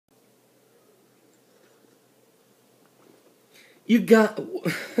You got,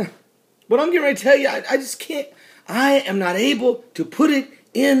 what I'm getting ready to tell you, I just can't, I am not able to put it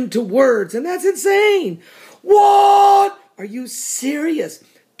into words. And that's insane. What? Are you serious?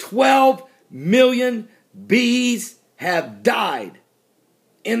 12 million bees have died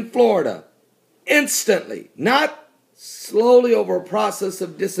in Florida instantly, not slowly over a process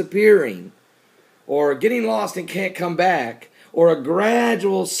of disappearing or getting lost and can't come back, or a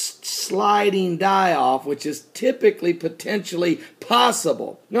gradual sliding die-off, which is typically potentially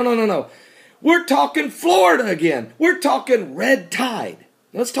possible. No. We're talking Florida again. We're talking red tide.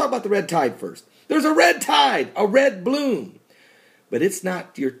 Let's talk about the red tide first. There's a red tide, a red bloom. But it's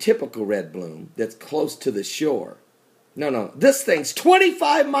not your typical red bloom that's close to the shore. No. This thing's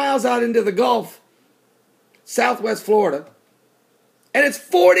 25 miles out into the Gulf, southwest Florida. And it's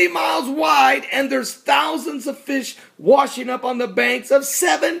 40 miles wide, and there's thousands of fish washing up on the banks of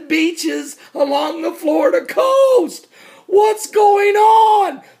 7 beaches along the Florida coast. What's going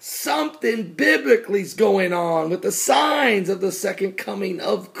on? Something biblically's going on with the signs of the second coming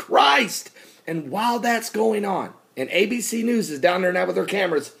of Christ. And while that's going on, and ABC News is down there now with their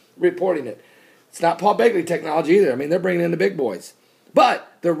cameras reporting it. It's not Paul Begley technology either. I mean, they're bringing in the big boys.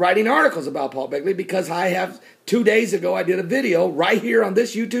 But they're writing articles about Paul Begley because 2 days ago, I did a video right here on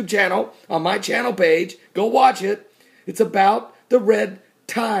this YouTube channel, on my channel page. Go watch it. It's about the red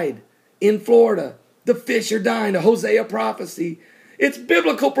tide in Florida. The fish are dying, the Hosea prophecy. It's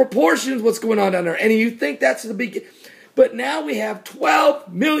biblical proportions what's going on down there. And you think that's the beginning. But now we have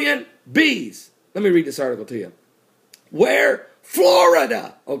 12 million bees. Let me read this article to you. Where?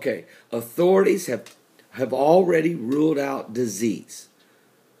 Florida. Okay, authorities have already ruled out disease.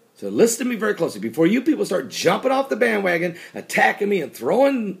 So listen to me very closely. Before you people start jumping off the bandwagon, attacking me and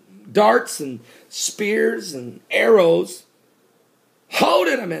throwing darts and spears and arrows, hold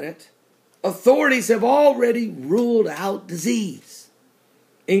it a minute. Authorities have already ruled out disease,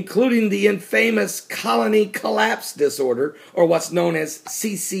 including the infamous colony collapse disorder, or what's known as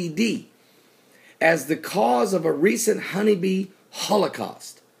CCD, as the cause of a recent honeybee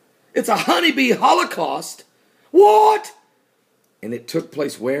holocaust. It's a honeybee holocaust? What? And it took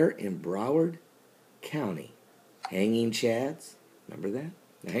place where? In Broward County. Hanging Chads. Remember that?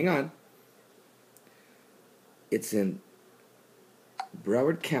 Now hang on. It's in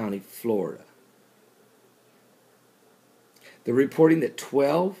Broward County, Florida. They're reporting that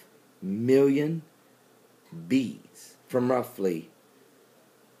 12 million bees from roughly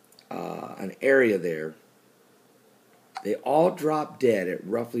an area there, they all dropped dead at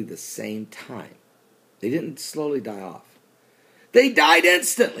roughly the same time. They didn't slowly die off. They died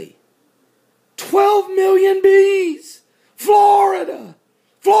instantly. 12 million bees. Florida.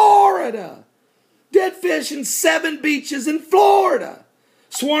 Dead fish in 7 beaches in Florida.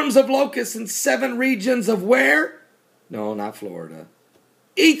 Swarms of locusts in 7 regions of where? No, not Florida.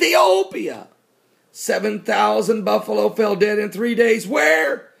 Ethiopia. 7,000 buffalo fell dead in 3 days.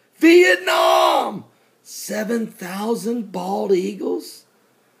 Where? Vietnam. 7,000 bald eagles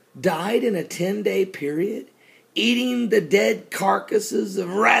died in a 10-day period, eating the dead carcasses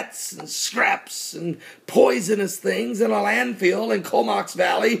of rats and scraps and poisonous things in a landfill in Comox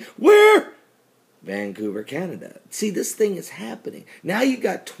Valley. Where? Vancouver, Canada. See, this thing is happening. Now you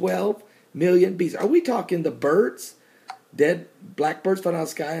got 12 million bees. Are we talking the birds? Dead blackbirds found out of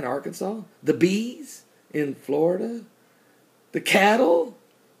the sky in Arkansas? The bees in Florida? The cattle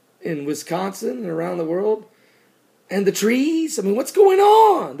in Wisconsin and around the world? And the trees? I mean, what's going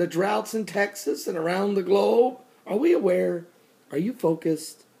on? The droughts in Texas and around the globe? Are we aware? Are you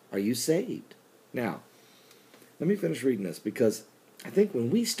focused? Are you saved? Now, let me finish reading this, because I think when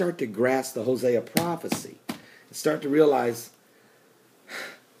we start to grasp the Hosea prophecy and start to realize,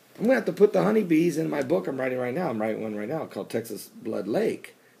 I'm going to have to put the honeybees in my book I'm writing right now. I'm writing one right now called Texas Blood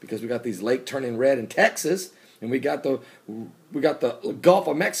Lake, because we got these lake turning red in Texas, and we got the Gulf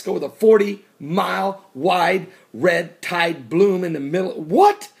of Mexico with a 40-mile wide red tide bloom in the middle.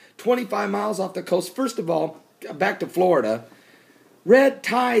 What? 25 miles off the coast. First of all, back to Florida. Red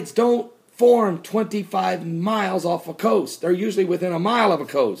tides don't form 25 miles off a coast. They're usually within a mile of a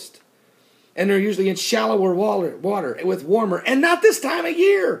coast. And they're usually in shallower water with warmer. And not this time of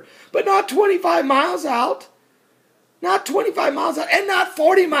year. But not 25 miles out. Not 25 miles out. And not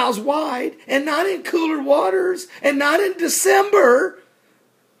 40 miles wide. And not in cooler waters. And not in December.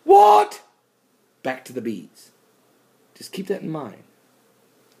 What? Back to the bees. Just keep that in mind.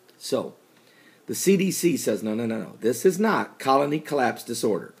 So, the CDC says, no. This is not colony collapse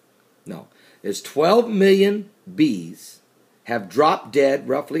disorder. No. There's 12 million bees have dropped dead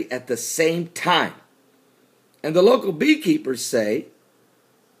roughly at the same time. And the local beekeepers say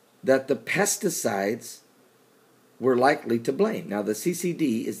that the pesticides we're likely to blame. Now, the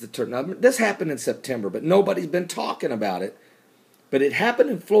CCD is the term. Now, this happened in September, but nobody's been talking about it. But it happened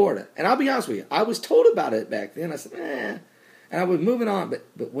in Florida. And I'll be honest with you, I was told about it back then. I said, And I was moving on.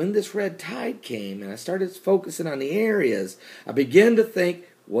 But when this red tide came and I started focusing on the areas, I began to think,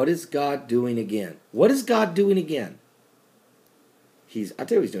 what is God doing again? What is God doing again? I'll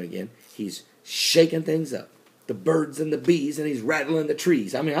tell you what he's doing again. He's shaking things up. The birds and the bees, and he's rattling the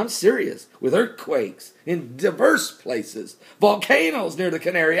trees. I mean, I'm serious. With earthquakes in diverse places. Volcanoes near the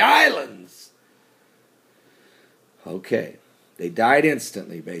Canary Islands. Okay. They died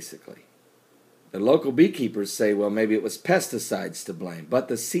instantly, basically. The local beekeepers say, well, maybe it was pesticides to blame. But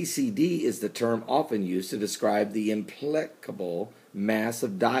the CCD is the term often used to describe the implacable mass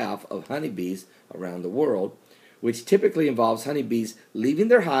of die-off of honeybees around the world, which typically involves honeybees leaving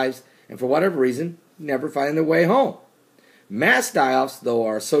their hives and, for whatever reason, never finding their way home. Mass die-offs, though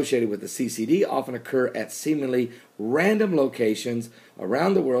are associated with the CCD, often occur at seemingly random locations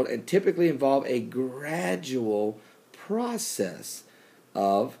around the world and typically involve a gradual process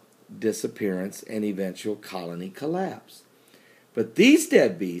of disappearance and eventual colony collapse. But these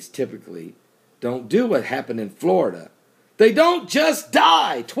dead bees typically don't do what happened in Florida. They don't just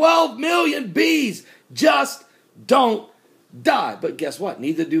die. 12 million bees just don't die. But guess what?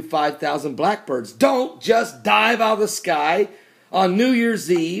 Neither do 5,000 blackbirds. Don't just dive out of the sky on New Year's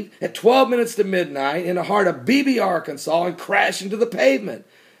Eve at 12 minutes to midnight in the heart of Beebe, Arkansas and crash into the pavement.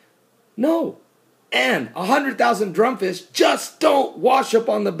 No. And 100,000 drumfish just don't wash up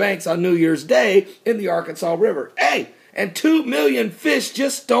on the banks on New Year's Day in the Arkansas River. Hey, and 2 million fish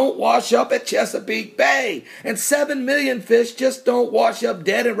just don't wash up at Chesapeake Bay. And 7 million fish just don't wash up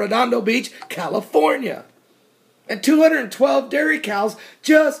dead in Redondo Beach, California. And 212 dairy cows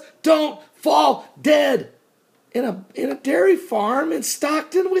just don't fall dead in a dairy farm in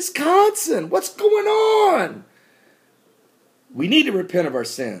Stockton, Wisconsin. What's going on? We need to repent of our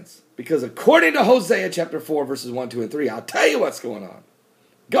sins. Because according to Hosea chapter 4, verses 1, 2, and 3, I'll tell you what's going on.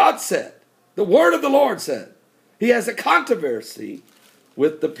 God said, the word of the Lord said, he has a controversy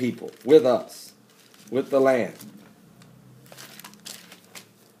with the people, with us, with the land.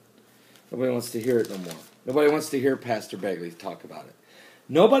 Nobody wants to hear it no more. Nobody wants to hear Pastor Begley talk about it.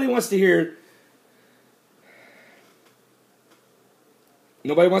 Nobody wants to hear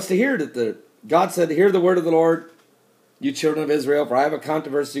that God said, hear the word of the Lord, you children of Israel, for I have a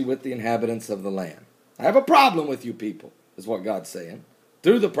controversy with the inhabitants of the land. I have a problem with you people, is what God's saying,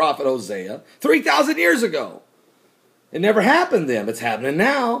 through the prophet Hosea, 3,000 years ago. It never happened then. It's happening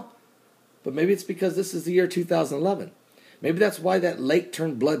now. But maybe it's because this is the year 2011. Maybe that's why that lake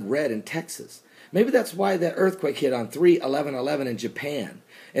turned blood red in Texas. Maybe that's why that earthquake hit on 3/11/11 in Japan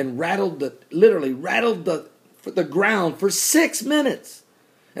and literally rattled the ground for 6 minutes.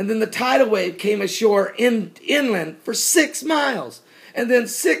 And then the tidal wave came ashore inland for 6 miles. And then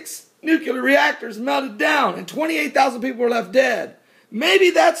 6 nuclear reactors melted down and 28,000 people were left dead. Maybe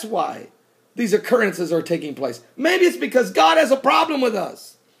that's why these occurrences are taking place. Maybe it's because God has a problem with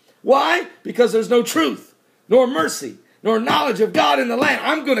us. Why? Because there's no truth, nor mercy, nor knowledge of God in the land.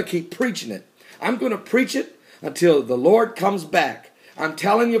 I'm going to keep preaching it. I'm going to preach it until the Lord comes back. I'm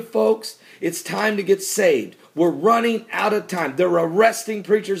telling you, folks, it's time to get saved. We're running out of time. They're arresting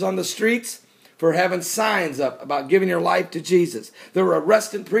preachers on the streets for having signs up about giving your life to Jesus. They're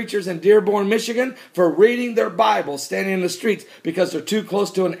arresting preachers in Dearborn, Michigan for reading their Bible, standing in the streets because they're too close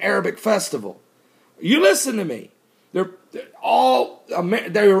to an Arabic festival. You listen to me. They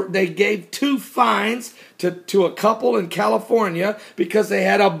gave 2 fines to a couple in California because they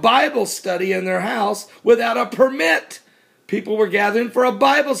had a Bible study in their house without a permit. People were gathering for a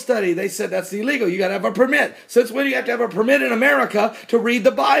Bible study. They said that's illegal. You got to have a permit. Since when do you have to have a permit in America to read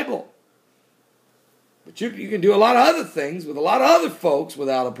the Bible? But you can do a lot of other things with a lot of other folks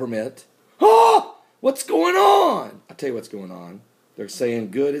without a permit. Oh, what's going on? I'll tell you what's going on. They're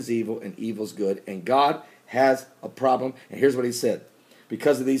saying good is evil and evil is good. And God has a problem. And here's what he said.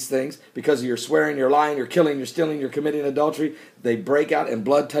 Because of these things, because of your swearing, you're lying, you're killing, you're stealing, you're committing adultery, they break out and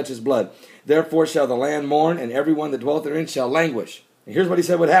blood touches blood. Therefore shall the land mourn, and everyone that dwelleth therein shall languish. And here's what he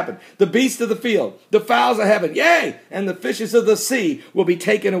said would happen. The beasts of the field, the fowls of heaven, yea, and the fishes of the sea will be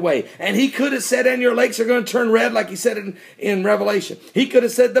taken away. And he could have said, and your lakes are going to turn red, like he said in Revelation. He could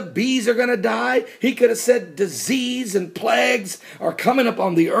have said the bees are going to die. He could have said disease and plagues are coming up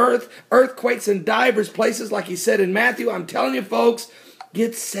on the earth, earthquakes in divers places, like he said in Matthew. I'm telling you, folks,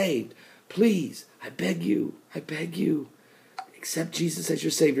 get saved. Please, I beg you. Accept Jesus as your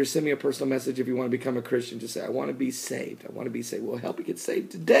Savior. Send me a personal message if you want to become a Christian. Just say, I want to be saved. I want to be saved. We'll help you get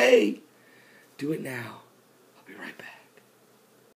saved today. Do it now. I'll be right back.